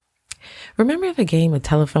Remember the game of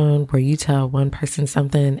telephone where you tell one person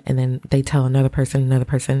something and then they tell another person,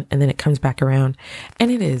 and then it comes back around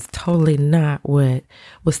and it is totally not what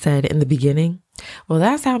was said in the beginning? Well,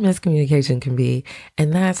 that's how miscommunication can be.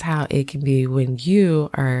 And that's how it can be when you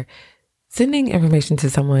are sending information to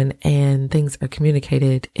someone and things are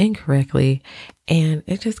communicated incorrectly and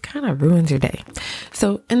it just kind of ruins your day.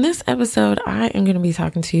 So in this episode, I am going to be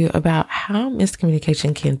talking to you about how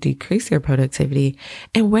miscommunication can decrease your productivity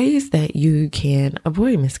and ways that you can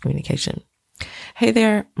avoid miscommunication. Hey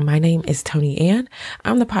there, my name is Tony Ann.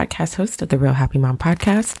 I'm the podcast host of the Real Happy Mom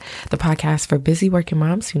podcast, the podcast for busy working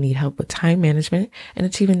moms who need help with time management and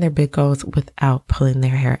achieving their big goals without pulling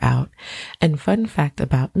their hair out. And fun fact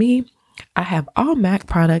about me, I have all Mac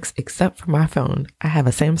products except for my phone. I have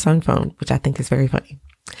a Samsung phone, which I think is very funny.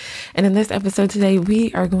 And in this episode today,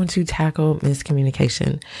 we are going to tackle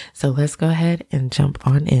miscommunication. So let's go ahead and jump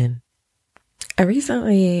on in. I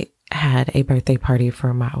recently had a birthday party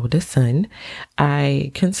for my oldest son.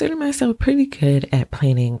 I consider myself pretty good at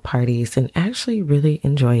planning parties and actually really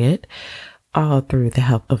enjoy it. All through the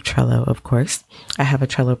help of Trello, of course. I have a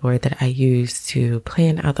Trello board that I use to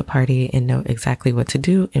plan out the party and know exactly what to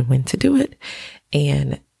do and when to do it.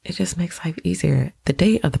 And it just makes life easier. The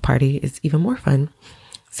day of the party is even more fun.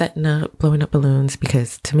 Setting up, blowing up balloons,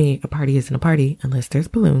 because to me, a party isn't a party unless there's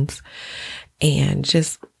balloons. And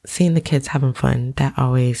just seeing the kids having fun, that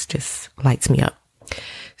always just lights me up.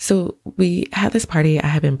 So we had this party. I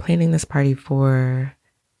have been planning this party for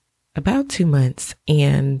about 2 months,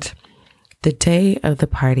 and the day of the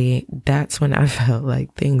party, that's when I felt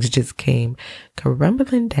like things just came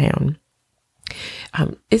crumbling down.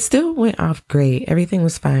 It still went off great. Everything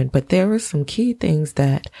was fine, but there were some key things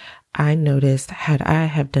that I noticed had I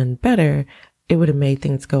have done better, it would have made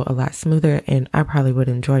things go a lot smoother and I probably would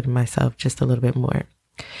have enjoyed myself just a little bit more.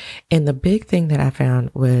 And the big thing that I found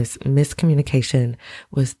was miscommunication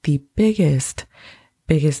was the biggest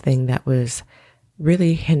thing that was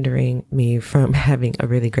really hindering me from having a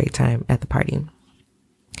really great time at the party.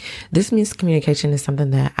 This miscommunication is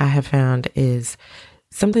something that I have found is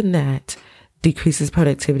something that decreases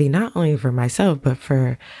productivity, not only for myself, but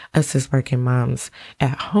for us as working moms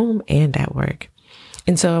at home and at work.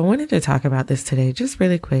 And so I wanted to talk about this today just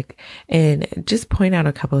really quick and just point out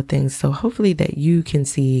a couple of things. So hopefully that you can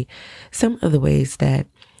see some of the ways that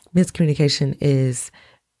miscommunication is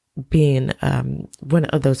being one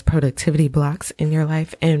of those productivity blocks in your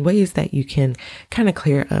life and ways that you can kind of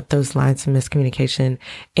clear up those lines of miscommunication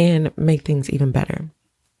and make things even better.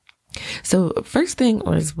 So first thing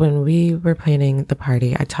was when we were planning the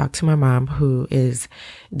party, I talked to my mom, who is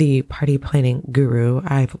the party planning guru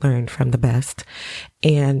I've learned from the best.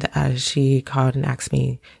 And she called and asked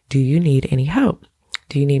me, do you need any help?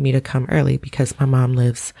 Do you need me to come early? Because my mom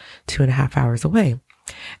lives 2.5 hours away.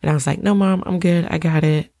 And I was like, no, Mom, I'm good. I got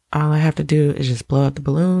it. All I have to do is just blow up the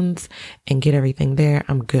balloons and get everything there.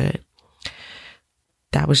 I'm good.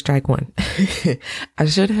 That was strike one. I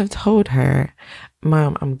should have told her,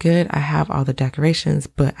 Mom, I'm good. I have all the decorations,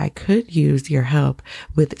 but I could use your help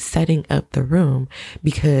with setting up the room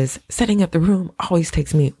because setting up the room always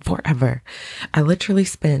takes me forever. I literally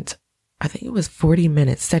spent, I think it was 40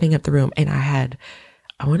 minutes setting up the room and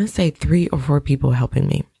I want to say 3 or 4 people helping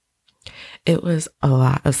me. It was a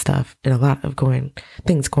lot of stuff and a lot of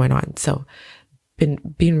things going on. So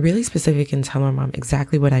being really specific and telling my mom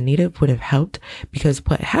exactly what I needed would have helped, because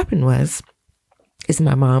what happened is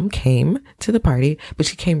my mom came to the party, but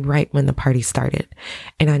she came right when the party started.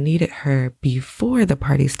 And I needed her before the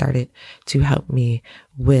party started to help me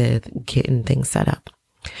with getting things set up.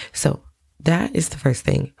 So that is the first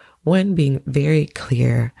thing. One, being very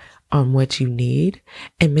clear on what you need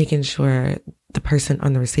and making sure the person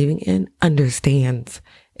on the receiving end understands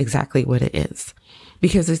exactly what it is.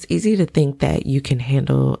 Because it's easy to think that you can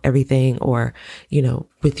handle everything or,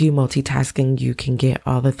 with you multitasking, you can get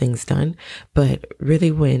all the things done. But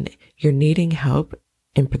really when you're needing help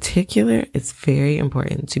in particular, it's very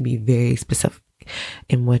important to be very specific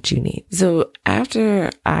in what you need. So after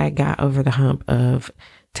I got over the hump of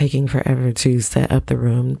taking forever to set up the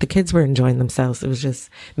room, the kids were enjoying themselves. It was just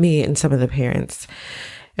me and some of the parents.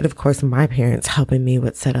 And of course, my parents helping me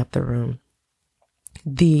with set up the room.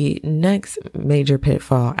 The next major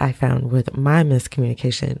pitfall I found with my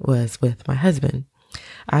miscommunication was with my husband.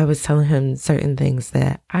 I was telling him certain things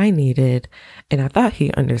that I needed and I thought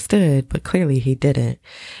he understood, but clearly he didn't.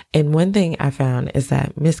 And one thing I found is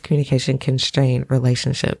that miscommunication can strain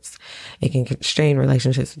relationships. It can strain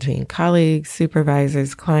relationships between colleagues,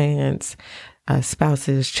 supervisors, clients,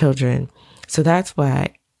 spouses, children. So that's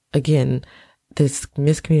why, again, this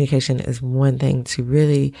miscommunication is one thing to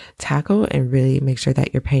really tackle and really make sure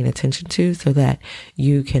that you're paying attention to, so that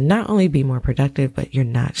you can not only be more productive, but you're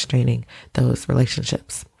not straining those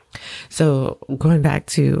relationships. So going back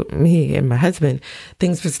to me and my husband,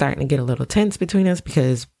 things were starting to get a little tense between us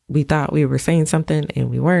because we thought we were saying something and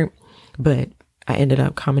we weren't. But I ended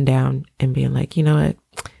up calming down and being like, you know what?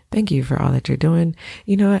 Thank you for all that you're doing.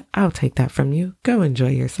 You know what? I'll take that from you. Go enjoy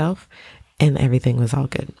yourself. And everything was all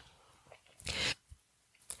good.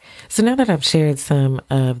 So now that I've shared some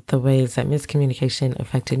of the ways that miscommunication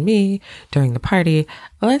affected me during the party,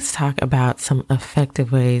 let's talk about some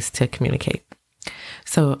effective ways to communicate.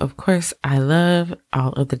 So, of course, I love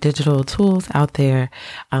all of the digital tools out there.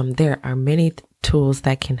 There are many tools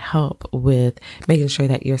that can help with making sure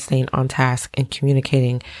that you're staying on task and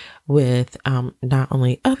communicating with not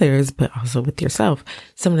only others, but also with yourself.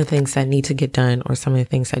 Some of the things that need to get done, or some of the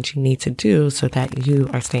things that you need to do so that you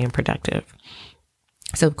are staying productive.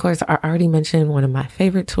 So, of course, I already mentioned one of my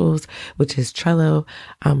favorite tools, which is Trello,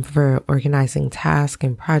 for organizing tasks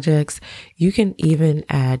and projects. You can even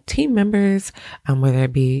add team members, whether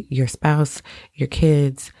it be your spouse, your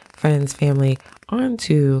kids, friends, family,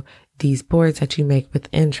 onto these boards that you make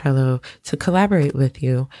within Trello to collaborate with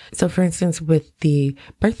you. So, for instance, with the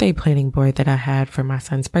birthday planning board that I had for my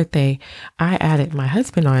son's birthday, I added my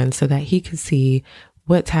husband on so that he could see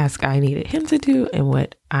what task I needed him to do and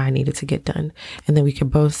what I needed to get done. And then we could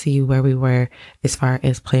both see where we were as far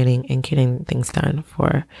as planning and getting things done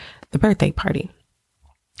for the birthday party.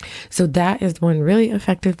 So that is one really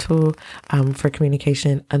effective tool for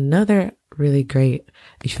communication. Another really great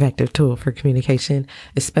effective tool for communication,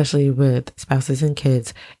 especially with spouses and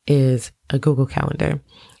kids, is a Google Calendar.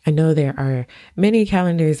 I know there are many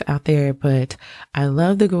calendars out there, but I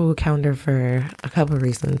love the Google Calendar for a couple of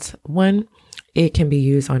reasons. One, it can be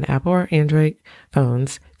used on Apple or Android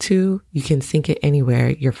phones. 2, you can sync it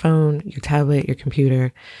anywhere, your phone, your tablet, your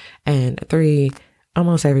computer. And 3,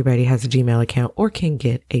 almost everybody has a Gmail account or can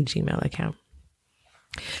get a Gmail account.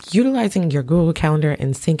 Utilizing your Google Calendar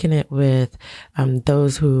and syncing it with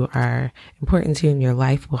those who are important to you in your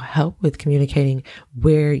life will help with communicating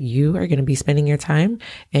where you are going to be spending your time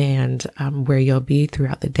and where you'll be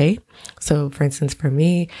throughout the day. So, for instance, for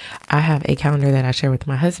me, I have a calendar that I share with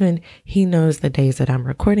my husband. He knows the days that I'm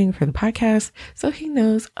recording for the podcast, so he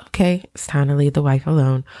knows, okay, it's time to leave the wife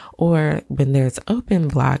alone. Or when there's open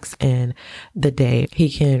blocks in the day, he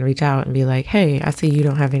can reach out and be like, hey, I see you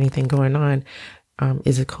don't have anything going on.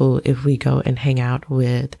 Is it cool if we go and hang out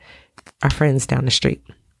with our friends down the street?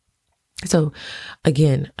 So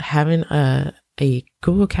again, having a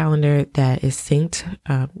Google Calendar that is synced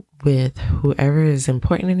with whoever is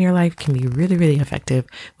important in your life can be really, really effective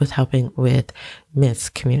with helping with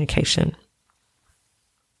miscommunication.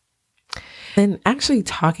 And actually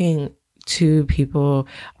talking to people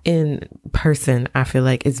in person, I feel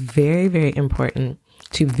like it's very, very important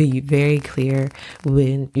to be very clear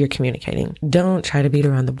when you're communicating. Don't try to beat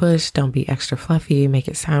around the bush. Don't be extra fluffy, make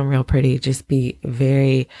it sound real pretty. Just be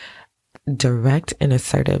very direct and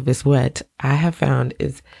assertive is what I have found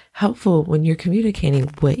is helpful when you're communicating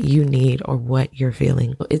what you need or what you're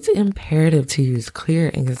feeling. It's imperative to use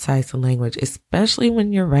clear and concise language, especially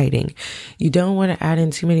when you're writing. You don't want to add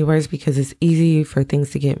in too many words because it's easy for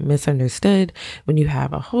things to get misunderstood when you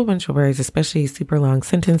have a whole bunch of words, especially super long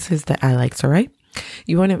sentences that I like to write.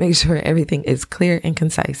 You want to make sure everything is clear and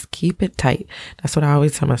concise. Keep it tight. That's what I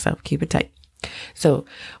always tell myself. Keep it tight. So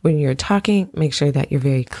when you're talking, make sure that you're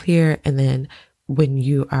very clear. And then when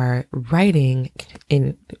you are writing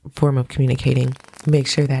in form of communicating, make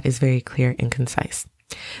sure that is very clear and concise.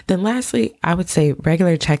 Then lastly, I would say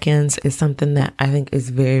regular check-ins is something that I think is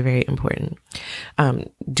very, very important.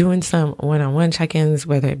 Doing some one-on-one check-ins,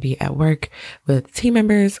 whether it be at work with team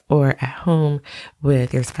members or at home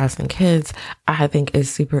with your spouse and kids, I think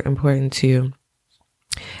is super important to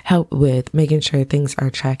help with making sure things are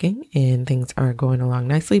tracking and things are going along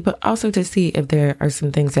nicely, but also to see if there are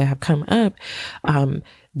some things that have come up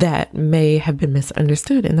that may have been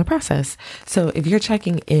misunderstood in the process. So if you're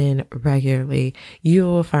checking in regularly, you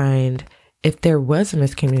will find if there was a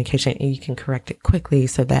miscommunication and you can correct it quickly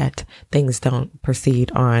so that things don't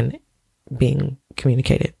proceed on being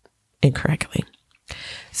communicated incorrectly.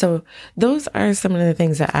 So those are some of the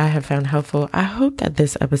things that I have found helpful. I hope that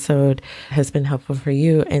this episode has been helpful for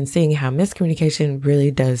you and seeing how miscommunication really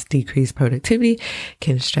does decrease productivity,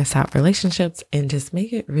 can stress out relationships, and just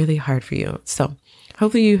make it really hard for you. So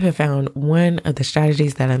hopefully you have found one of the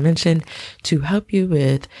strategies that I mentioned to help you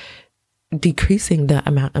with decreasing the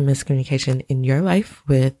amount of miscommunication in your life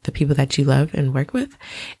with the people that you love and work with,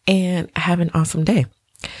 and have an awesome day.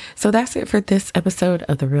 So that's it for this episode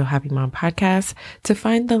of the Real Happy Mom podcast. To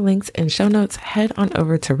find the links and show notes, head on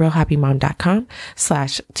over to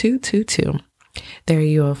realhappymom.com/222. There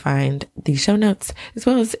you will find the show notes as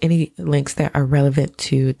well as any links that are relevant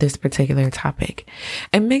to this particular topic.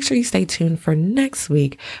 And make sure you stay tuned for next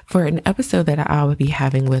week for an episode that I will be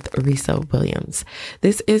having with Risa Williams.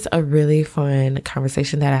 This is a really fun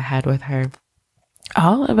conversation that I had with her,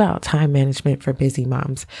 all about time management for busy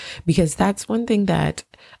moms, because that's one thing that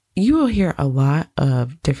you will hear a lot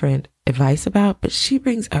of different advice about, but she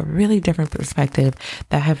brings a really different perspective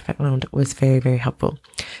that I have found was very, very helpful.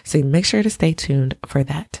 So make sure to stay tuned for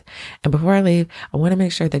that. And before I leave, I want to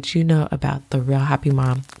make sure that you know about the Real Happy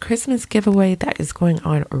Mom Christmas giveaway that is going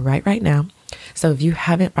on right now. So if you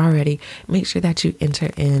haven't already, make sure that you enter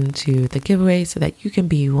into the giveaway so that you can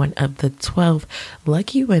be one of the 12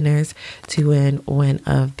 lucky winners to win one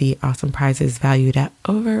of the awesome prizes valued at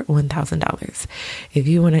over $1,000. If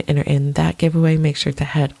you want to enter in that giveaway, make sure to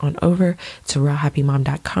head on over to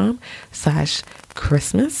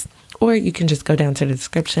realhappymom.com/Christmas, or you can just go down to the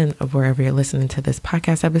description of wherever you're listening to this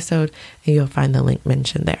podcast episode and you'll find the link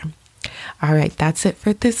mentioned there. All right, that's it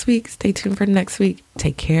for this week. Stay tuned for next week.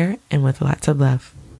 Take care and with lots of love.